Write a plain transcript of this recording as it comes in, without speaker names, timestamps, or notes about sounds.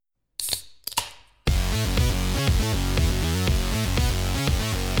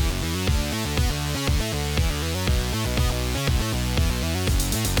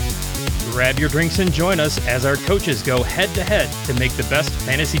grab your drinks and join us as our coaches go head-to-head to make the best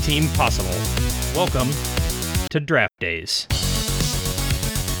fantasy team possible. Welcome to Draft Days.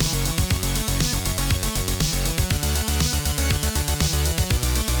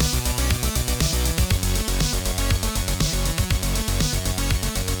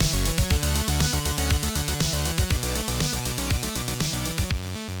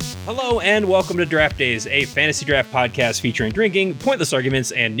 Hello and welcome to Draft Days, a fantasy draft podcast featuring drinking, pointless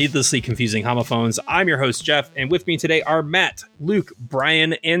arguments, and needlessly confusing homophones. I'm your host, Jeff, and with me today are Matt, Luke,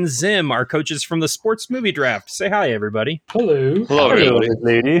 Brian, and Zim, our coaches from the sports movie draft. Say hi, everybody. Hello. Hello, everybody.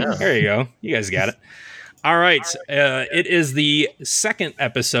 Lady. There you go. You guys got it. All right. It is the second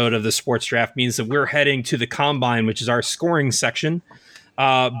episode of the sports draft, means that we're heading to the Combine, which is our scoring section.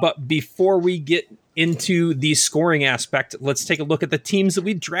 But before we get into the scoring aspect, let's take a look at the teams that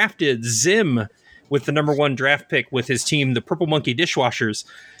we drafted. Zim, with the number one draft pick with his team, the Purple Monkey Dishwashers,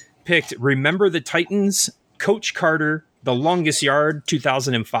 picked Remember the Titans, Coach Carter, The Longest Yard,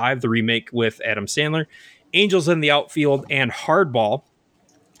 2005, the remake with Adam Sandler, Angels in the Outfield, and Hardball.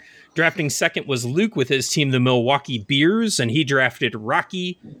 Drafting second was Luke with his team, the Milwaukee Beers, and he drafted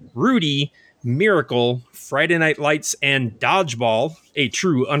Rocky, Rudy, Miracle, Friday Night Lights, and Dodgeball, a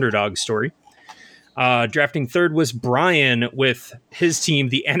true underdog story. Drafting third was Brian with his team,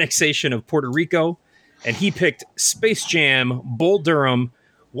 the Annexation of Puerto Rico, and he picked Space Jam, Bull Durham,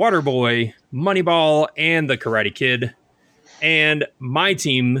 Waterboy, Moneyball, and The Karate Kid. And my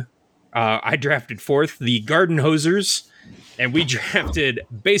team, I drafted fourth, the Garden Hosers, and we drafted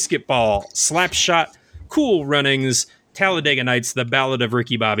Basketball, Slapshot, Cool Runnings, Talladega Nights, The Ballad of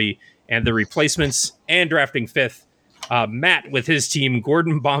Ricky Bobby, and The Replacements. And drafting fifth, Matt with his team,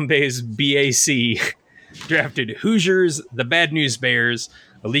 Gordon Bombay's BAC, drafted Hoosiers, the Bad News Bears,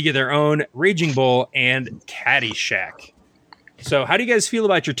 A League of Their Own, Raging Bull, and Caddyshack. So how do you guys feel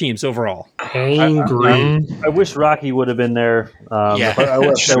about your teams overall? Angry. I wish Rocky would have been there. Yeah, I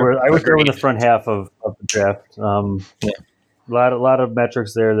wish they were in the Agreed. front half of the draft. A lot of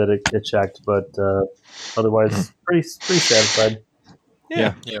metrics there that it checked, but otherwise pretty satisfied.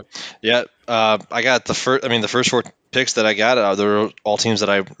 Yeah. I got the first four picks that I got, they were all teams that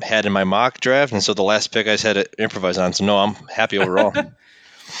I had in my mock draft, and so the last pick I just had to improvise on. So no, I'm happy overall.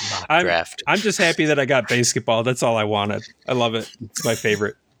 I'm just happy that I got Basketball. That's all I wanted. I love it. It's my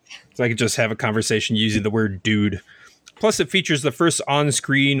favorite. So I could just have a conversation using the word dude. Plus, it features the first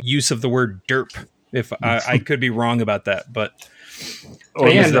on-screen use of the word derp. If I could be wrong about that, but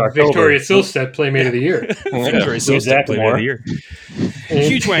And Victoria Silvstedt Playmate of the Year. Victoria Silvstedt Playmate of the Year.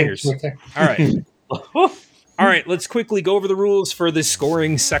 Huge wangers. Okay. All right. All right, let's quickly go over the rules for the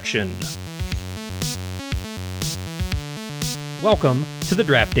scoring section. Welcome to the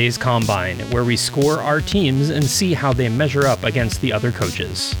Draft Days Combine, where we score our teams and see how they measure up against the other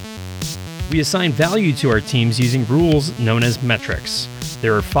coaches. We assign value to our teams using rules known as metrics.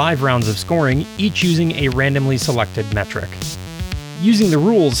 There are 5 rounds of scoring, each using a randomly selected metric. Using the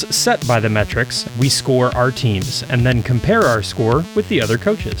rules set by the metrics, we score our teams and then compare our score with the other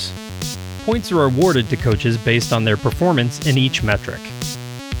coaches. Points are awarded to coaches based on their performance in each metric.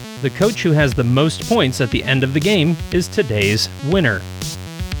 The coach who has the most points at the end of the game is today's winner.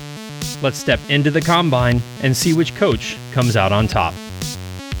 Let's step into the Combine and see which coach comes out on top.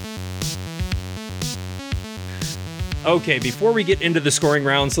 Okay, before we get into the scoring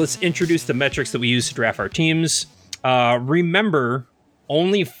rounds, let's introduce the metrics that we use to draft our teams. Remember,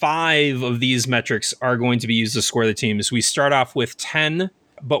 only 5 of these metrics are going to be used to score the teams. We start off with 10,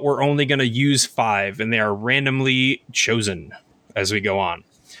 but we're only going to use 5, and they are randomly chosen as we go on.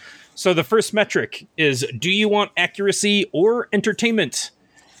 So the first metric is, do you want accuracy or entertainment?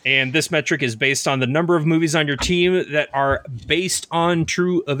 And this metric is based on the number of movies on your team that are based on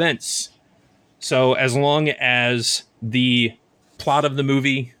true events. So as long as the plot of the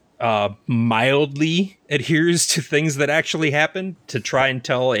movie mildly adheres to things that actually happened, to try and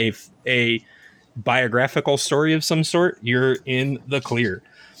tell a biographical story of some sort, you're in the clear.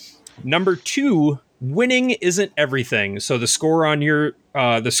 Number 2, winning isn't everything. So the score on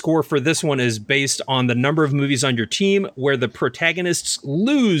the score for this one is based on the number of movies on your team where the protagonists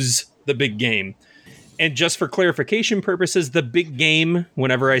lose the big game. And just for clarification purposes, the big game,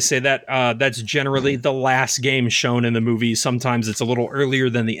 whenever I say that, that's generally the last game shown in the movie. Sometimes it's a little earlier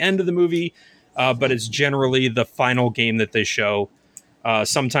than the end of the movie, but it's generally the final game that they show.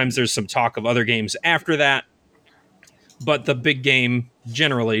 Sometimes there's some talk of other games after that, but the big game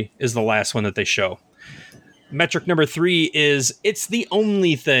generally is the last one that they show. Metric number 3 is it's the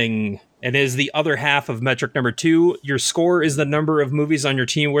only thing, and is the other half of metric number 2. Your score is the number of movies on your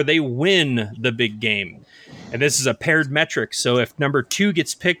team where they win the big game. And this is a paired metric. So if number 2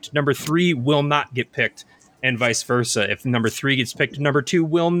 gets picked, number 3 will not get picked, and vice versa. If number 3 gets picked, number 2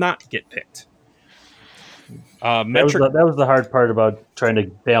 will not get picked. That was the hard part about trying to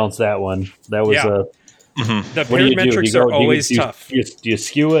balance that one. That was the paired metrics are always tough. Do you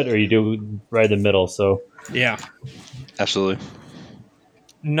skew it or you do right in the middle? So yeah, absolutely.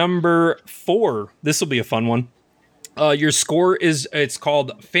 Number 4. This will be a fun one. Your score it's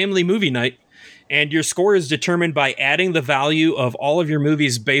called Family Movie Night, and your score is determined by adding the value of all of your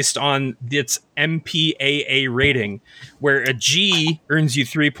movies based on its MPAA rating, where a G earns you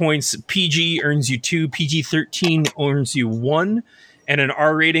 3 points, PG earns you 2, PG-13 earns you 1, and an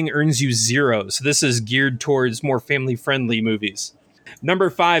R rating earns you 0. So this is geared towards more family-friendly movies. Number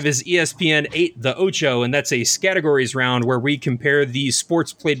 5 is ESPN 8, the Ocho, and that's a categories round where we compare the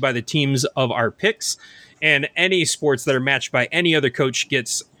sports played by the teams of our picks, and any sports that are matched by any other coach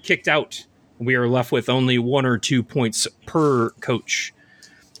gets kicked out. We are left with only 1 or 2 points per coach.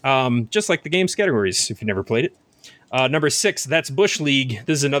 Just like the game's categories, if you never played it. Number 6, that's Bush League.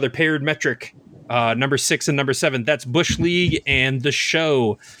 This is another paired metric. Number 6 and number 7, that's Bush League and The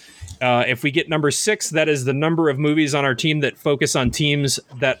Show. If we get number 6, that is the number of movies on our team that focus on teams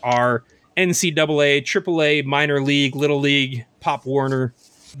that are NCAA, AAA, minor league, little league, Pop Warner.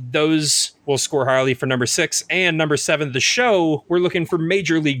 Those will score highly for number 6. And number 7, The Show, we're looking for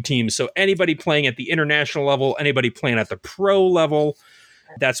major league teams. So anybody playing at the international level, anybody playing at the pro level,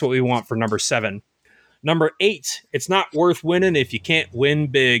 that's what we want for number 7. Number 8, it's not worth winning if you can't win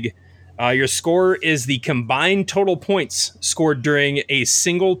big. Your score is the combined total points scored during a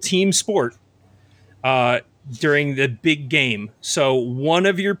single team sport during the big game. So one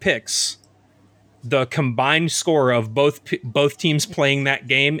of your picks, the combined score of both teams playing that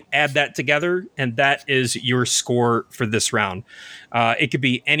game, add that together, and that is your score for this round. It could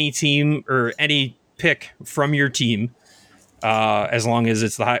be any team or any pick from your team, as long as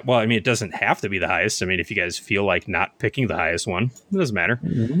it's the high. Well, I mean, it doesn't have to be the highest. I mean, if you guys feel like not picking the highest one, it doesn't matter.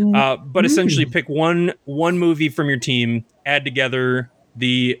 But essentially, pick one movie from your team, add together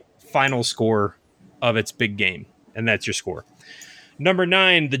the final score of its big game, and that's your score. Number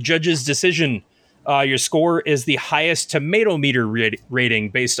 9, the judge's decision. Your score is the highest tomato meter rating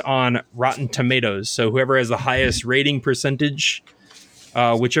based on Rotten Tomatoes. So whoever has the highest rating percentage,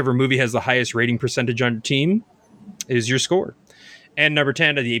 whichever movie has the highest rating percentage on your team, is your score. And number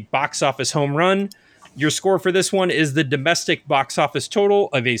 10, the box office home run. Your score for this one is the domestic box office total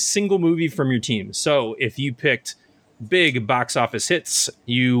of a single movie from your team. So if you picked big box office hits,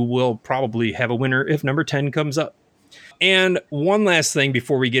 you will probably have a winner if number 10 comes up. And one last thing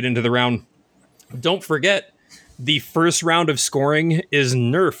before we get into the round. Don't forget, the first round of scoring is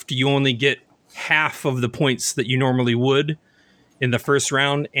nerfed. You only get half of the points that you normally would in the first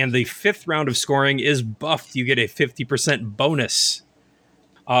round, and the 5th round of scoring is buffed. You get a 50% bonus.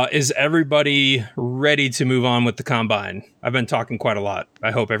 Is everybody ready to move on with the combine? I've been talking quite a lot.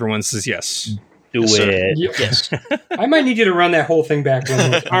 I hope everyone says yes. Do it. Yes. I might need you to run that whole thing back.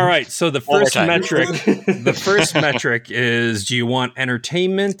 All right. So the first metric is: do you want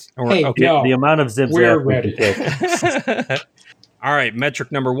entertainment or no. The amount of zips we're ready? All right.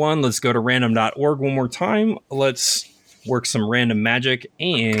 Metric number 1. Let's go to random.org one more time. Let's work some random magic.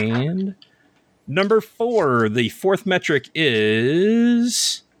 And number 4, the 4th metric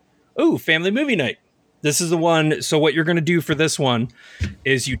is Family Movie Night. This is the one. So what you're going to do for this one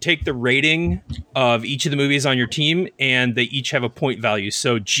is you take the rating of each of the movies on your team, and they each have a point value.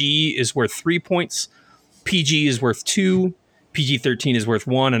 So G is worth 3 points, PG is worth 2, PG-13 is worth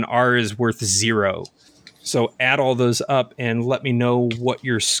 1, and R is worth 0. So add all those up and let me know what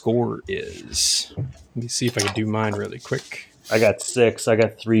your score is. Let me see if I can do mine really quick. I got 6. I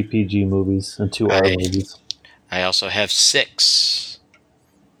got 3 PG movies and 2 R movies. I also have 6.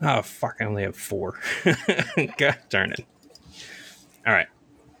 Oh, fuck, I only have 4. God darn it. All right.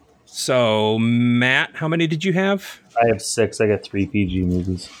 So, Matt, how many did you have? I have 6. I got 3 PG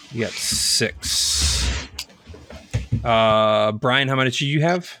movies. You got 6. Brian, how many did you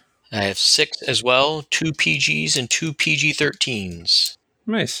have? I have 6 as well. 2 PGs and 2 PG-13s.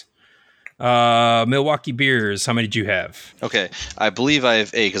 Nice. Milwaukee Beers, how many did you have? Okay, I believe I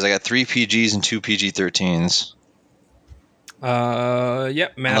have 8 because I got 3 PGs and 2 PG-13s.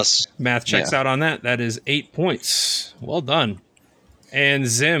 Yep, math checks out on that. That is 8 points. Well done. And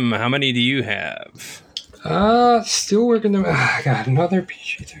Zim, how many do you have? Still working them. I got another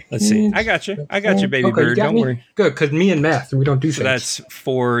PG-13. Let's see. I got you, baby bird. Don't worry. Good, because me and math, we don't do so things. That's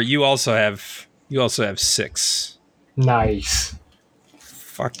 4. You also have 6. Nice.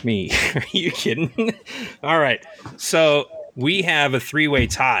 Fuck me. Are you kidding? All right. So we have a 3-way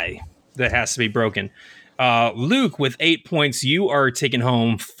tie that has to be broken. Luke, with 8 points, you are taking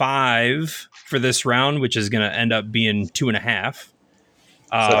home 5 for this round, which is going to end up being 2.5.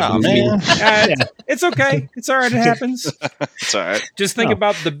 Man. It's okay. It's all right. It happens. It's all right. Just think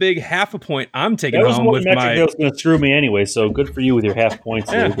about the big half a point I'm taking That was home one with metric that was going to screw me anyway. So good for you with your half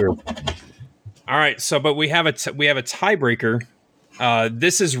points. Yeah. Luke. All right. So, but we have a tiebreaker.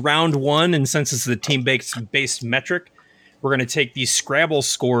 This is round 1, and since it's the team-based metric, we're going to take the Scrabble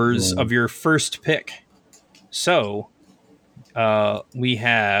scores of your first pick. So, we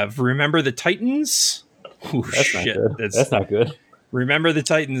have Remember the Titans. Oh, shit. That's not good. Remember the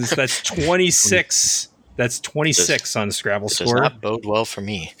Titans. That's 26. That's 26 on Scrabble score. Does not bode well for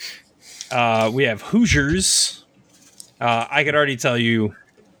me. We have Hoosiers. I could already tell you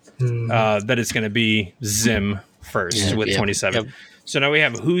that it's going to be Zim first with 27. Yep. So now we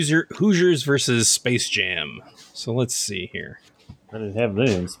have Hoosiers versus Space Jam. So let's see here. I didn't have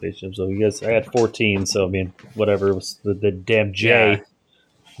any in Space Jam, so I had 14. So I mean, whatever. It was the damn J.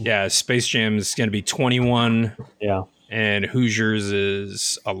 Yeah, Space Jam is going to be 21. Yeah. And Hoosiers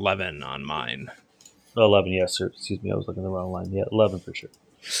is 11 on mine. 11, yes, sir. Excuse me, I was looking at the wrong line. Yeah, 11 for sure.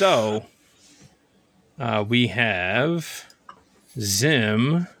 So we have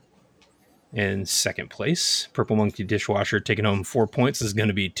Zim in second place. Purple Monkey Dishwasher taking home 4 points. This is going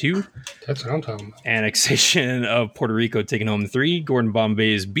to be 2. That's what I'm talking about. Annexation of Puerto Rico taking home 3. Gordon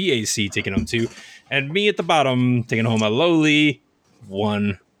Bombay's BAC taking home 2. And me at the bottom taking home a lowly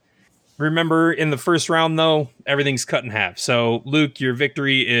 1. Remember, in the first round, though, everything's cut in half. So, Luke, your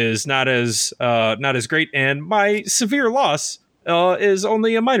victory is not as great, and my severe loss is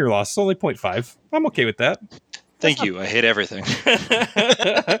only a minor loss. It's only 0.5. I'm okay with that. Thank you. I hate everything.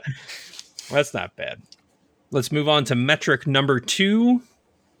 That's not bad. Let's move on to metric number 2,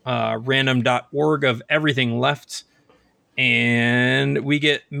 random.org of everything left. And we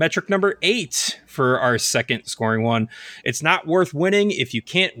get metric number 8 for our second scoring one. It's not worth winning if you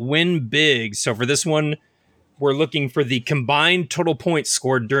can't win big. So for this one, we're looking for the combined total points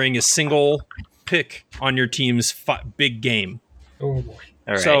scored during a single pick on your team's big game. Oh boy.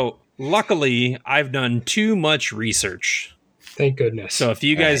 All right. So luckily, I've done too much research. Thank goodness. So if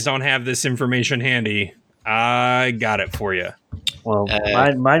you guys don't have this information handy, I got it for you. Well,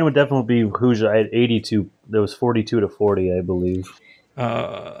 mine would definitely be Hoosier. I had 82. There was 42 to 40, I believe.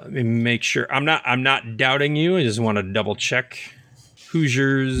 Let me make sure. I'm not doubting you. I just want to double check.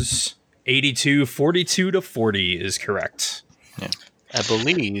 Hoosiers 82, 42 to 40 is correct. Yeah. I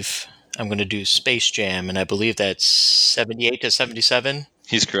believe I'm going to do Space Jam, and I believe that's 78 to 77.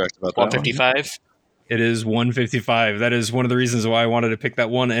 He's correct about that. 155. It is 155. That is one of the reasons why I wanted to pick that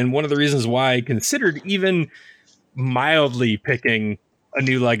one, and one of the reasons why I considered even mildly picking a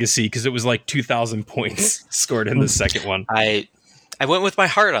new legacy, because it was like 2,000 points scored in the second one. I went with my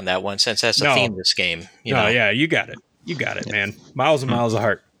heart on that one, since that's the theme of this game. Yeah, you got it. You got it, man. Miles and miles of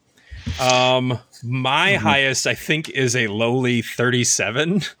heart. My highest, I think, is a lowly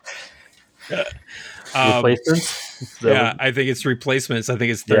 37. Replacements? Yeah, I think it's replacements. I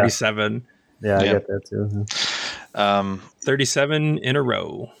think it's 37. Yeah, I get that too. 37 in a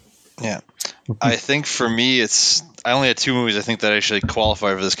row. Yeah. I think for me, I only had 2 movies I think that actually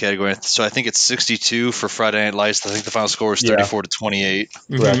qualify for this category. So I think it's 62 for Friday Night Lights. I think the final score was 34 to 28.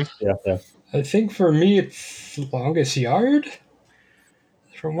 Correct. Yeah. I think for me, it's Longest Yard.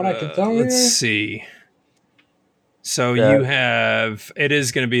 From what I can tell. Let's see. So you have, it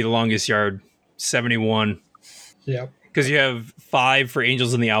is going to be the Longest Yard, 71. Yep. Because you have 5 for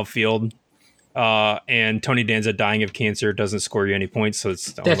Angels in the Outfield. And Tony Danza dying of cancer doesn't score you any points, so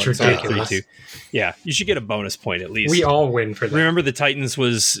that's ridiculous. 32. Yeah, you should get a bonus point at least. We all win for that. Remember, the Titans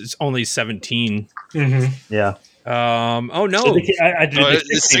was only 17. Mm-hmm. Yeah. Oh no,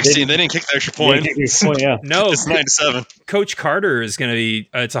 it's 16. They didn't kick the extra point. Yeah. No, it's 9-7. Coach Carter is going to be.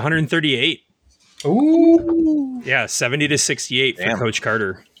 It's 138. Ooh. Yeah, 70 to 68 for Coach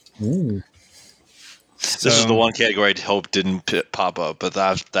Carter. Ooh. This is the one category I hope didn't pop up, but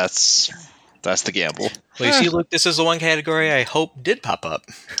that's the gamble. Well, you see, Luke, this is the one category I hope did pop up.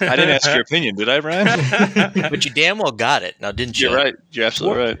 I didn't ask your opinion, did I, Brian? But you damn well got it. Now, didn't you? You're right. You're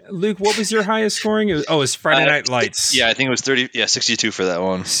absolutely right. Luke, what was your highest scoring? It's Friday Night Lights. Yeah, I think it was 30. Yeah, 62 for that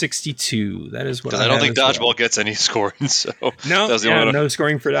one. 62. That is what I don't think Dodgeball gets any scoring. So no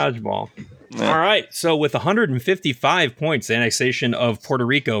scoring for Dodgeball. Yeah. All right. So with 155 points, the annexation of Puerto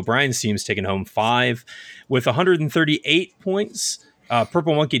Rico, Brian's team's taking home 5. With 138 points,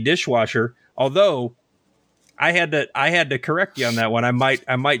 Purple Monkey Dishwasher. Although I had to correct you on that one. I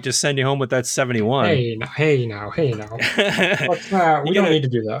might just send you home with that 71. Hey now. Let's not, we don't need to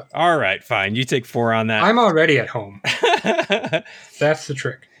do that. All right, fine. You take 4 on that. I'm already at home. That's the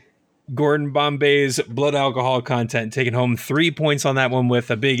trick. Gordon Bombay's blood alcohol content taking home 3 points on that one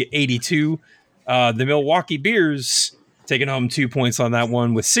with a big 82. The Milwaukee Beers taking home 2 points on that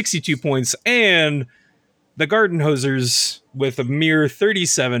one with 62 points. And the Garden Hosers with a mere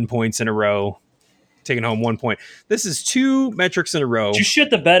 37 points in a row, taking home 1 point. This is 2 metrics in a row. Did you shit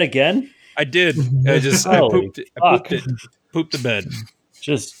the bed again? I did. I pooped the bed.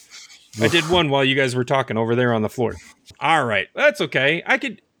 I did one while you guys were talking over there on the floor. All right. That's okay.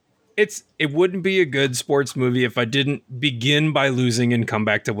 It wouldn't be a good sports movie if I didn't begin by losing and come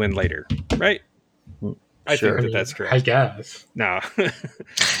back to win later. Right? I think that's correct. I guess. No.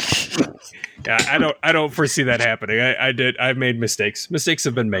 Yeah, I don't foresee that happening. I made mistakes. Mistakes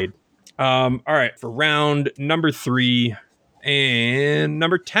have been made. All right, for round number 3 and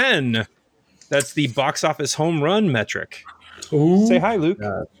number 10. That's the box office home run metric. Ooh. Say hi, Luke.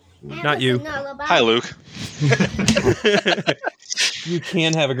 Not you. Hi, Luke. You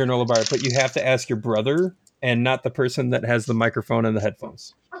can have a granola bar, but you have to ask your brother and not the person that has the microphone and the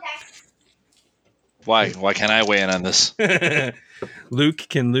headphones. Why? Why can't I weigh in on this? Luke,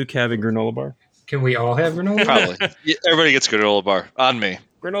 can Luke have a granola bar? Can we all have granola? Probably. Yeah, everybody gets granola bar. On me.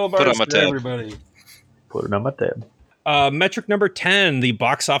 Granola Put bars on my for tab. everybody. Put it on my tab. Metric number 10, the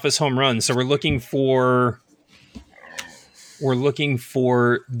box office home run. So we're looking for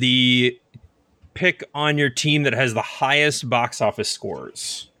the pick on your team that has the highest box office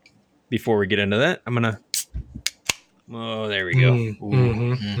scores. Before we get into that, there we go. A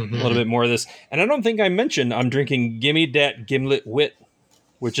little bit more of this. And I don't think I mentioned I'm drinking Gimme Dat Gimlet Wit,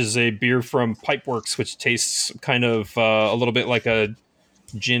 which is a beer from Pipeworks, which tastes kind of a little bit like a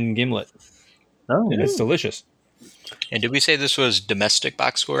gin gimlet. Oh, And it's delicious. And did we say this was domestic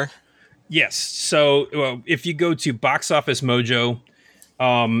box score? Yes. So if you go to Box Office Mojo,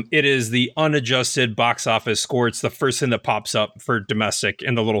 it is the unadjusted box office score. It's the first thing that pops up for domestic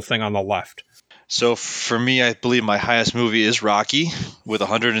in the little thing on the left. So for me, I believe my highest movie is Rocky with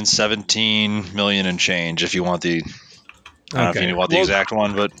 117 million and change. If you want the, I don't know if you want the exact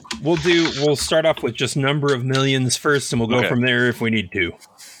one, but we'll start off with just number of millions first, and we'll go from there if we need to.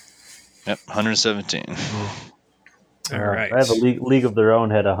 Yep, 117. All right. I have a League of Their Own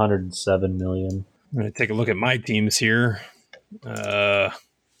had 107 million. I'm going to take a look at my teams here.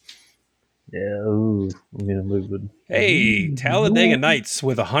 Hey, Talladega Nights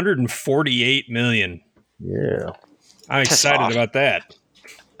with 148 million. Yeah. I'm excited about that.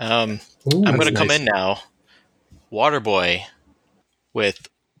 I'm going to come in now. Waterboy with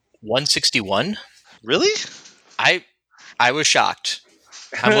 161. Really? I was shocked.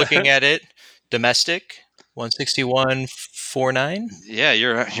 I'm looking at it. Domestic 161.49. Yeah,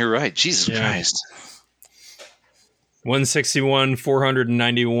 you're right. Jesus Christ. 161,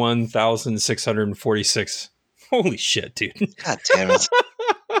 491,646. Holy shit, dude. God damn it.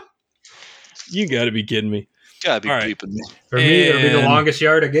 You got to be kidding me. Gotta be bleeping me. For me, it'll be the longest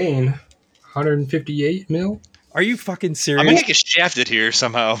yard again. 158 mil. Are you fucking serious? I'm gonna get shafted here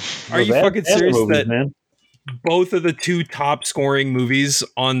somehow. Are you fucking serious that both of the 2 top scoring movies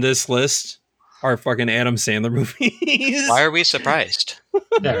on this list are fucking Adam Sandler movies? Why are we surprised?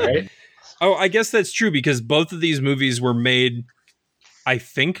 Yeah, right? Oh, I guess that's true because both of these movies were made, I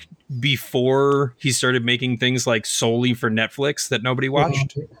think, before he started making things like solely for Netflix that nobody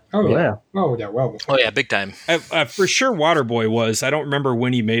watched. Oh, yeah. Oh, yeah, well. Oh, yeah, big time. For sure Waterboy was. I don't remember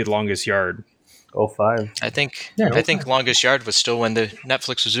when he made Longest Yard. 05. I think Longest Yard was still when the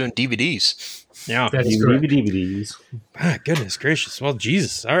Netflix was doing DVDs. Yeah. DVDs. Ah, goodness gracious. Well,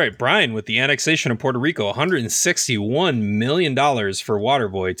 Jesus. All right, Brian, with the annexation of Puerto Rico, $161 million for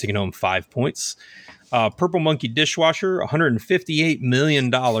Waterboy, taking home 5 points. Purple Monkey Dishwasher, $158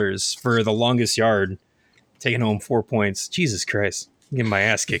 million for The Longest Yard, taking home 4 points. Jesus Christ. I'm getting my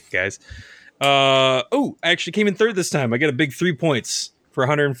ass kicked, guys. I actually came in third this time. I got a big 3 points for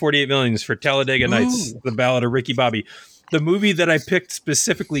 148 million for Talladega Nights, The Ballad of Ricky Bobby. The movie that I picked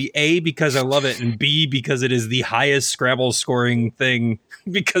specifically, A, because I love it, and B, because it is the highest Scrabble scoring thing,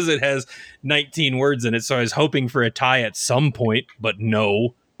 because it has 19 words in it. So I was hoping for a tie at some point, but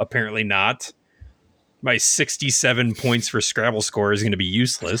no, apparently not. My 67 points for Scrabble score is going to be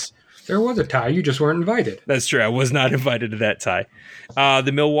useless. There was a tie. You just weren't invited. That's true. I was not invited to that tie.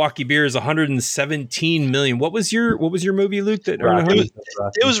 The Milwaukee Beer is 117 million. What was your movie, Luke? That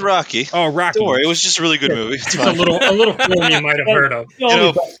It was Rocky. Oh, Rocky. Don't worry, it was just a really good movie. It's fine. A little film you might have heard of.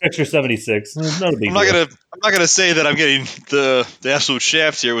 Extra 76. I'm not gonna say that I'm getting the absolute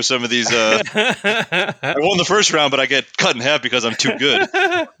shaft here with some of these. I won the first round, but I get cut in half because I'm too good.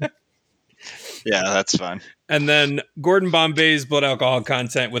 Yeah, that's fine. And then Gordon Bombay's blood alcohol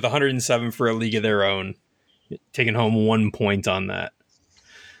content with 107 for A League of Their Own, taking home 1 point on that.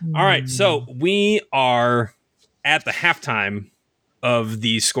 All right, so we are at the halftime of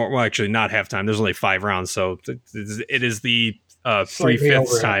the score. Well, actually, not halftime. There's only 5 rounds, so it is the Slightly 3/5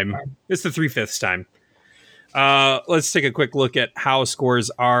 over time. halftime. It's the 3/5 time. Let's take a quick look at how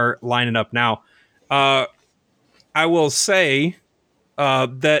scores are lining up now. I will say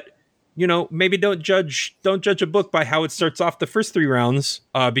that maybe don't judge a book by how it starts off the first 3 rounds,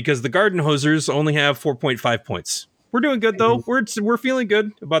 because the Garden Hosers only have 4.5 points. We're doing good though. We're feeling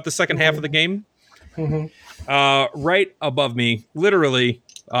good about the second half of the game. Right above me, literally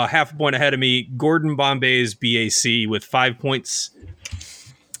half a point ahead of me, Gordon Bombay's BAC with 5 points.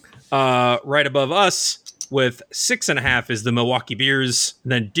 Right above us with 6.5 is the Milwaukee Beers.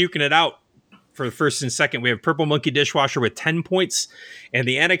 And then duking it out for the first and second, we have Purple Monkey Dishwasher with 10 points, and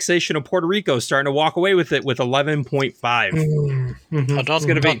the annexation of Puerto Rico starting to walk away with it with 11.5.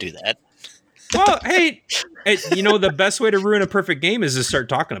 Don't do that. Well, hey, the best way to ruin a perfect game is to start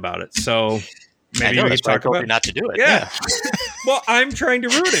talking about it. So maybe we that's could why I talk told about you not to do it. Yeah. Well, I'm trying to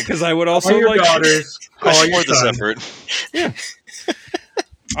ruin it because I would also Call your like daughters. I Call your support this son. effort. Yeah.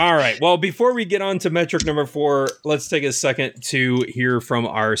 All right. Well, before we get on to metric number 4, let's take a second to hear from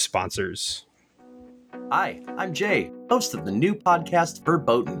our sponsors. Hi, I'm Jay, host of the new podcast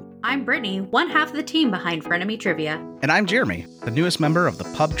Verboten. I'm Brittany, one half of the team behind Frenemy Trivia. And I'm Jeremy, the newest member of the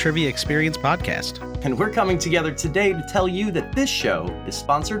Pub Trivia Experience podcast. And we're coming together today to tell you that this show is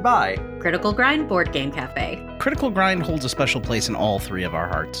sponsored by Critical Grind Board Game Cafe. Critical Grind holds a special place in all 3 of our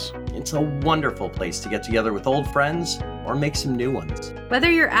hearts. It's a wonderful place to get together with old friends or make some new ones.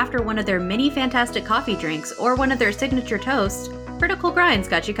 Whether you're after one of their many fantastic coffee drinks or one of their signature toasts, Critical Grind's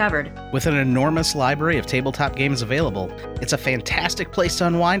got you covered. With an enormous library of tabletop games available, it's a fantastic place to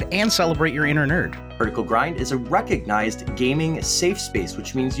unwind and celebrate your inner nerd. Critical Grind is a recognized gaming safe space,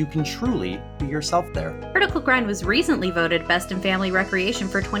 which means you can truly be yourself there. Critical Grind was recently voted Best in Family Recreation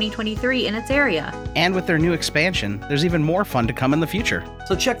for 2023 in its area. And with their new expansion, there's even more fun to come in the future.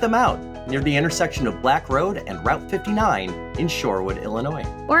 So check them out near the intersection of Black Road and Route 59 in Shorewood, Illinois.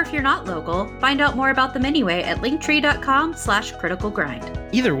 Or if you're not local, find out more about them anyway at linktree.com/criticalgrind.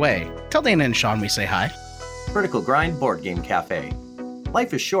 Either way, tell Dana and Sean we say hi. Critical Grind Board Game Cafe.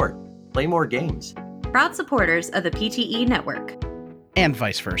 Life is short. Play more games. Proud supporters of the PTE network. And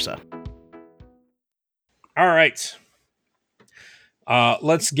vice versa. All right.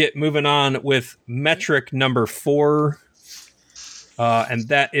 Let's get moving on with metric number 4. And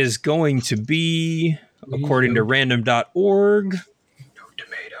that is going to be, according to random.org, No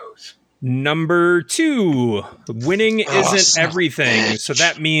tomatoes. number 2. Winning isn't everything. So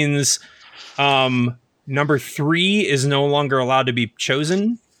that means number 3 is no longer allowed to be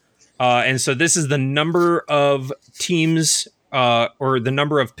chosen. And so this is the number of teams or the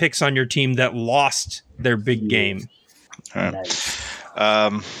number of picks on your team that lost their big game. Nice.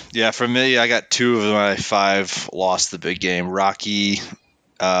 For me, I got 2 of my 5 lost the big game. Rocky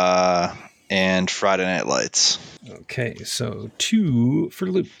and Friday Night Lights. Okay, so 2 for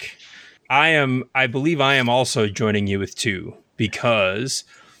Luke. I believe I am also joining you with 2 because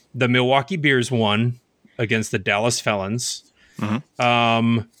the Milwaukee Beers won against the Dallas Felons.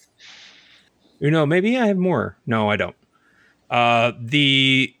 Mm-hmm. Maybe I have more. No, I don't.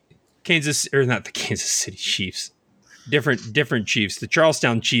 The not the Kansas City Chiefs. Different Chiefs. The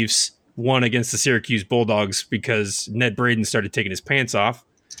Charlestown Chiefs won against the Syracuse Bulldogs because Ned Braden started taking his pants off.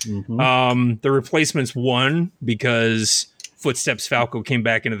 Mm-hmm. The replacements won because Footsteps Falco came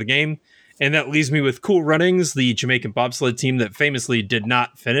back into the game. And that leaves me with Cool Runnings, the Jamaican bobsled team that famously did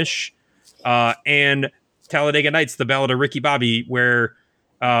not finish. And Talladega Nights, the Ballad of Ricky Bobby, where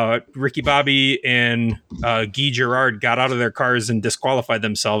Ricky Bobby and Guy Girard got out of their cars and disqualified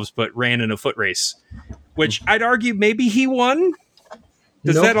themselves, but ran in a foot race, which I'd argue maybe he won.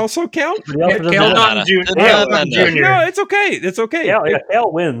 Does Nope. that also count? Cale Naughton Jr. No, it's okay. It's okay. Yeah,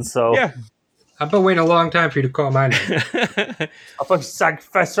 Kale wins, so Yeah. I've been waiting a long time for you to call my name. I'll fucking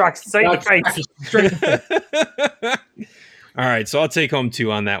fast rock straight in the face. All right, so I'll take home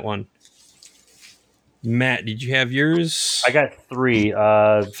 2 on that one. Matt, did you have yours? I got 3.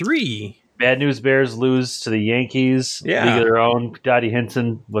 3. Bad News Bears lose to the Yankees. Yeah. League of their own. Dottie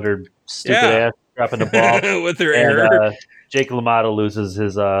Hinton with her stupid Yeah. ass dropping the ball. With their error. And Jake LaMotta loses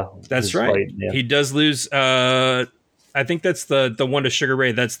his That's his right. fight. Yeah. He does lose. I think that's the one to Sugar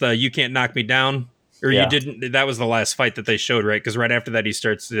Ray. That's the You Can't Knock Me Down. Or Yeah. you didn't. That was the last fight that they showed, right? Because right after that,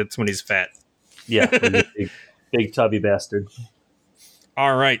 that's when he's fat. Yeah, big tubby bastard.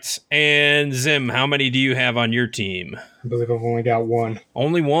 All right. And Zim, how many do you have on your team? I believe I've only got 1.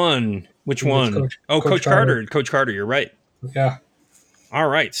 Only one. Which It's one? Coach Coach Carter. Carter. Coach Carter, you're right. Yeah. All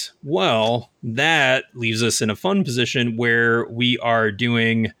right. Well, that leaves us in a fun position where we are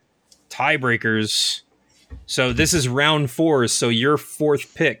doing tiebreakers. So this is round 4. So your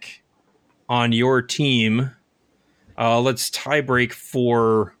fourth pick on your team. Let's tiebreak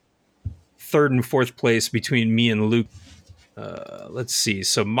for third and fourth place between me and Luke. Let's see.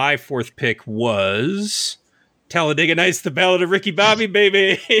 So my fourth pick was Talladega Nights, the Ballad of Ricky Bobby,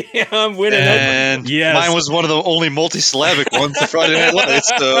 baby. I'm winning. And Yes. mine was one of the only multi-syllabic ones to Friday Night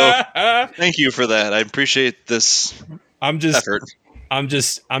Lights. So thank you for that. I appreciate this effort. I'm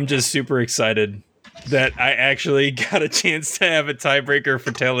just super excited that I actually got a chance to have a tiebreaker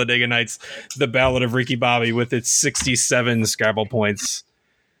for Talladega Nights, the Ballad of Ricky Bobby, with its 67 Scrabble points.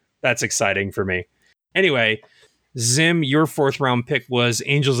 That's exciting for me. Anyway, Zim, your fourth round pick was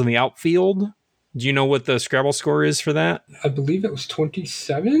Angels in the Outfield. Do you know what the Scrabble score is for that? I believe it was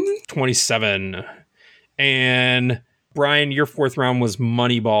 27. 27. And Brian, your fourth round was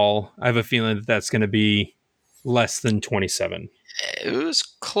Moneyball. I have a feeling that that's going to be less than 27. It was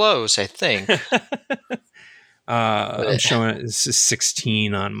close, I think. I'm showing it's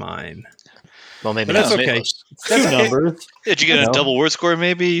 16 on mine. Well, maybe But that's not. okay. Two numbers. Did you get a double word score?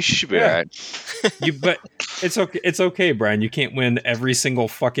 Maybe you should be all right. But it's okay. It's okay, Brian. You can't win every single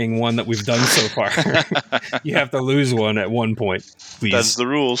fucking one that we've done so far. You have to lose one at one point, please. That's the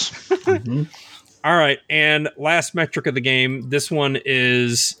rules. Mm-hmm. All right, and last metric of the game. This one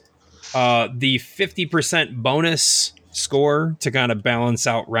is the 50% bonus score to kind of balance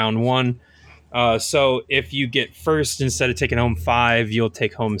out round 1. So if you get first, instead of taking home 5, you'll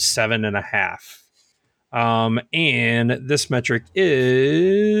take home 7.5. And this metric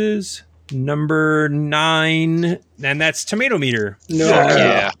is number 9, and that's tomato meter. No. Fuck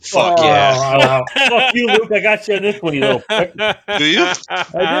yeah. Fuck yeah. Fuck you, Luke. I got you on this one, you little prick. Do you?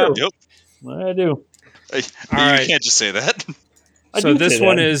 I do. Yep. I do. You right. can't just say that. So this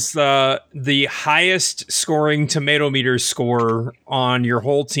one is the highest scoring tomato meter score on your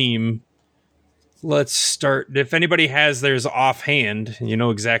whole team. Let's start. If anybody has theirs offhand, you know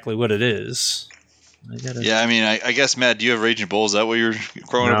exactly what it is. Yeah, I mean, I guess, Matt, do you have Raging Bull? Is that what you're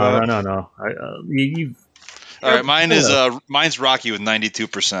crowing about? No. All right, mine's Rocky with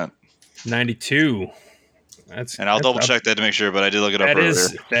 92%. 92. And I'll double check that to make sure, but I did look it up earlier.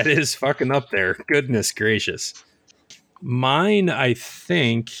 That is fucking up there. Goodness gracious. Mine, I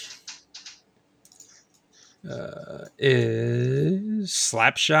think, is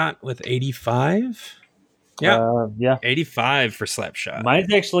Slapshot with 85. Yeah. 85 for Slapshot.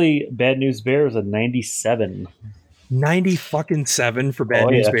 Mine's actually Bad News Bears at 97. 90-7 for Bad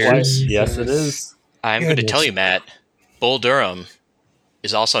News Bears. Yes, it is. I'm going to tell you, Matt, Bull Durham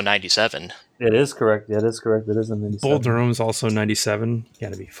is also 97. It is correct. It is correct. It is a 97. Bull Durham's also 97. You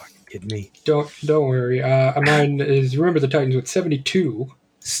gotta be fucking kidding me. Don't worry. Mine is Remember the Titans with 72.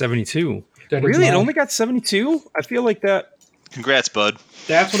 72. That is Really? It mine. only got 72? I feel like that. Congrats, bud.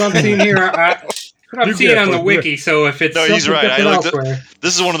 That's what I'm seeing here. I'm seeing on the wiki, so if it's No, he's something right. different I looked elsewhere.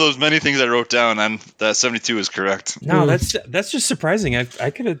 This is one of those many things I wrote down, and that 72 is correct. No, that's just surprising. I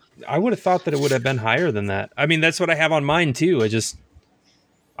would have thought that it would have been higher than that. I mean, that's what I have on mine too. That's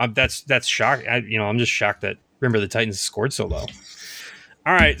shocked. I'm just shocked that Remember the Titans scored so low.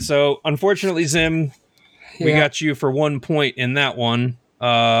 All right, so unfortunately, Zim, we got you for 1 point in that one.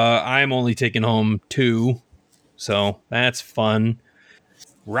 I'm only taking home 2, so that's fun.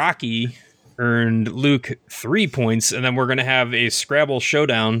 Rocky earned Luke 3 points, and then we're going to have a Scrabble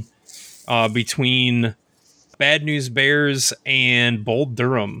showdown between Bad News Bears and Bold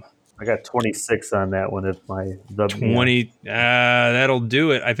Durham. I got 26 on that one. If my 20, that'll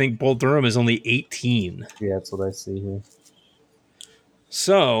do it. I think Bold Durham is only 18. Yeah, that's what I see here.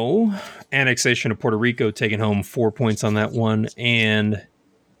 So, annexation of Puerto Rico taking home 4 points on that one, and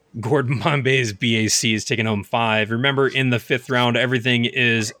Gordon Bombay's BAC is taking home 5. Remember, in the 5th round, everything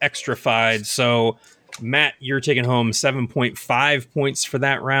is extrified. So, Matt, you're taking home 7.5 points for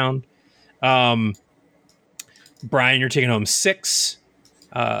that round. Brian, you're taking home 6.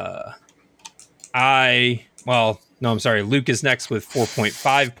 I'm sorry. Luke is next with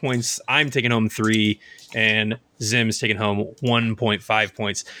 4.5 points. I'm taking home 3, and Zim's taking home 1.5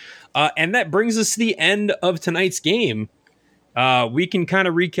 points. And that brings us to the end of tonight's game. We can kind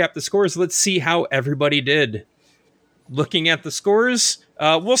of recap the scores. Let's see how everybody did. Looking at the scores,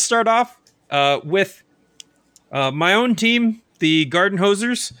 we'll start off with my own team, the Garden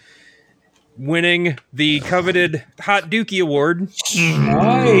Hosers, winning the coveted Hot Dookie Award.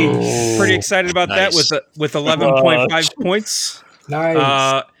 Nice. Pretty excited about that with 11.5 points.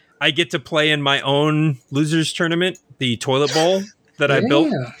 Nice. I get to play in my own losers tournament, the toilet bowl that I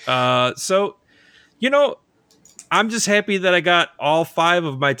built. So, I'm just happy that I got all 5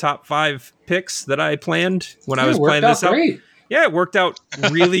 of my top 5 picks that I planned when I was planning this out. Great. Yeah, it worked out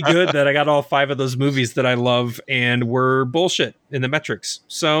really good that I got all 5 of those movies that I love and were bullshit in the metrics.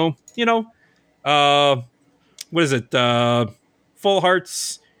 So, what is it? Full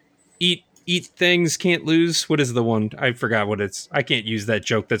Hearts, eat things, can't lose. What is the one? I forgot what it's. I can't use that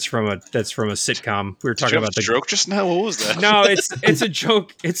joke. That's from a sitcom. We were talking about the stroke just now. What was that? No, it's a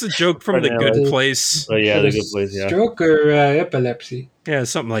joke. It's a joke from The Good Place. Oh yeah, The Good Place. Yeah, stroke or epilepsy. Yeah,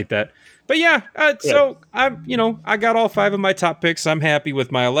 something like that. But yeah, so I got all 5 of my top picks. I'm happy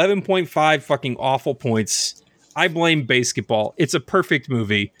with my 11.5 fucking awful points. I blame Basketball. It's a perfect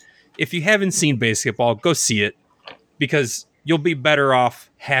movie. If you haven't seen Basketball, go see it because you'll be better off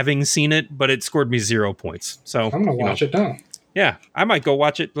having seen it. But it scored me 0 points. So I'm gonna watch it now. Yeah, I might go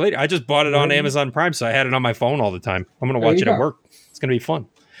watch it later. I just bought it on Amazon Prime, so I had it on my phone all the time. I'm gonna watch it at work. It's gonna be fun.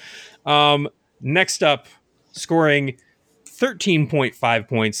 Next up, scoring 13.5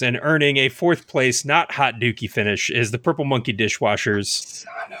 points and earning a 4th place, not hot dookie finish, is the Purple Monkey Dishwashers.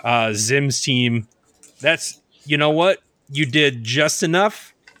 Zim's team. That's, you know what? You did just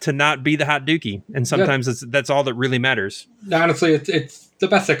enough to not be the hot dookie. And sometimes that's all that really matters. Honestly, it's the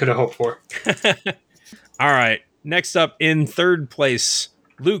best I could have hoped for. All right. Next up in 3rd place,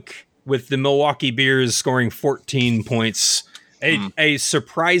 Luke with the Milwaukee Bears scoring 14 points. A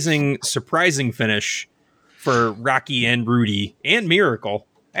surprising finish for Rocky and Rudy and Miracle.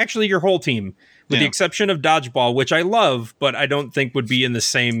 Actually, your whole team, with the exception of Dodgeball, which I love, but I don't think would be in the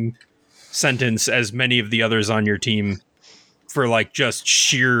same sentence as many of the others on your team for like just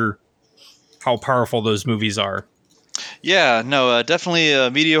sheer how powerful those movies are. Yeah, no, definitely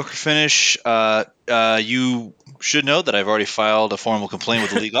a mediocre finish. You should know that I've already filed a formal complaint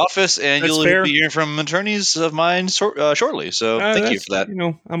with the league office, and you'll be hearing from attorneys of mine shortly. So thank you for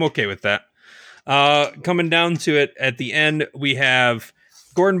that. I'm okay with that. Coming down to it at the end, we have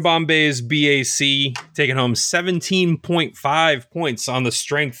Gordon Bombay's BAC taking home 17.5 points on the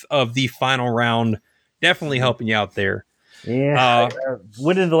strength of the final round. Definitely helping you out there. Yeah,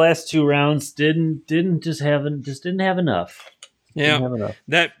 winning the last 2 rounds didn't have enough. Yeah,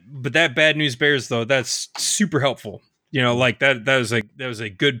 but that Bad News Bears though, that's super helpful. Like that was a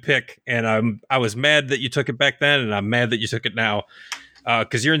good pick, and I was mad that you took it back then, and I'm mad that you took it now.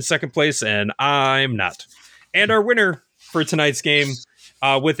 Because you're in 2nd place and I'm not. And our winner for tonight's game,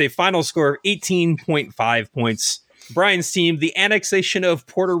 with a final score of 18.5 points, Brian's team, the annexation of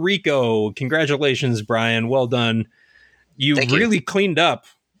Puerto Rico. Congratulations, Brian. Well done. You really cleaned up.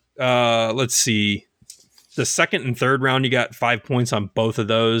 Let's see. The 2nd and 3rd round, you got 5 points on both of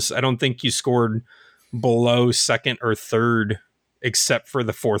those. I don't think you scored below 2nd or 3rd, except for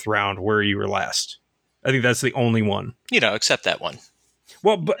the 4th round where you were last. I think that's the only one. Except that one.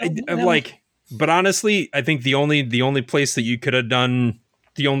 Well, but honestly, I think the only place that you could have done,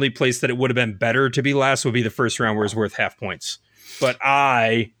 the only place that it would have been better to be last would be the 1st round where it's worth half points. But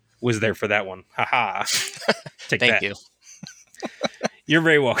I was there for that one. Haha. Thank you. You're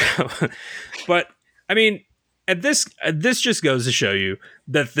very welcome. But I mean, this just goes to show you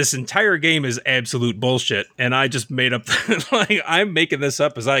that this entire game is absolute bullshit. And I just made up, I'm making this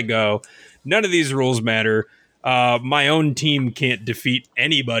up as I go. None of these rules matter. My own team can't defeat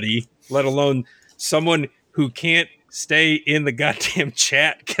anybody, let alone someone who can't stay in the goddamn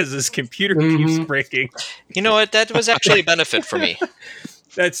chat because his computer keeps breaking. You know what? That was actually a benefit for me.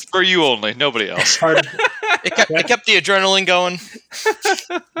 That's for you only, nobody else. It kept the adrenaline going.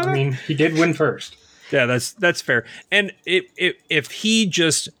 I mean, he did win first. Yeah, that's fair. And if he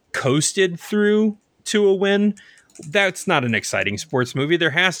just coasted through to a win, that's not an exciting sports movie. There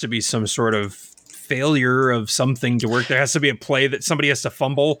has to be some sort of failure of something to work. There has to be a play that somebody has to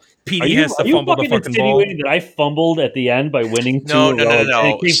fumble. PD has to fumble the fucking ball. That I fumbled at the end by winning? No.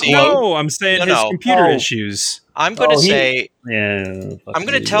 No, I'm saying his computer issues. I'm going to I'm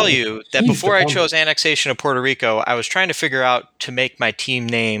going to tell you that before I chose annexation of Puerto Rico, I was trying to figure out to make my team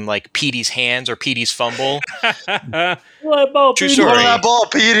name like Petey's Hands or Petey's Fumble. True story. Hold on that ball,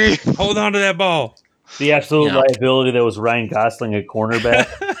 Petey. Hold on to that ball. The absolute liability that was Ryan Gosling at cornerback.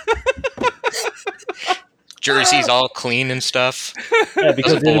 Jerseys all clean and stuff. Yeah,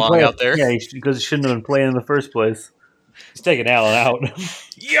 because doesn't belong out there. Yeah, because he shouldn't have been playing in the first place. He's taking Allen out.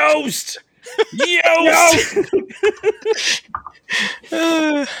 Yost! He's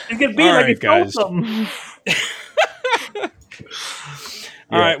gonna be like guys. Something.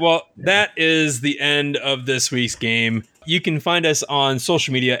 All right, well, that is the end of this week's game. You can find us on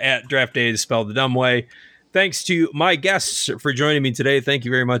social media at Draft Days spelled the dumb way. Thanks to my guests for joining me today. Thank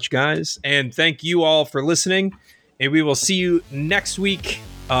you very much, guys. And thank you all for listening. And we will see you next week.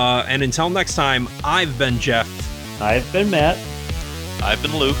 And until next time, I've been Jeff. I've been Matt. I've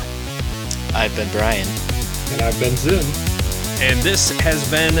been Luke. I've been Brian. And I've been Zin. And this has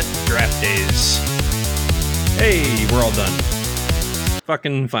been Draft Days. Hey, we're all done.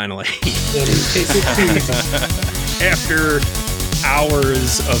 Fucking finally. After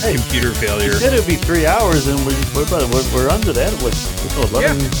hours of computer failure. You said it would be 3 hours, and we're under that. With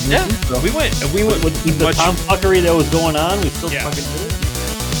 11 yeah. We went with the tomfuckery that was going on. We still fucking did it.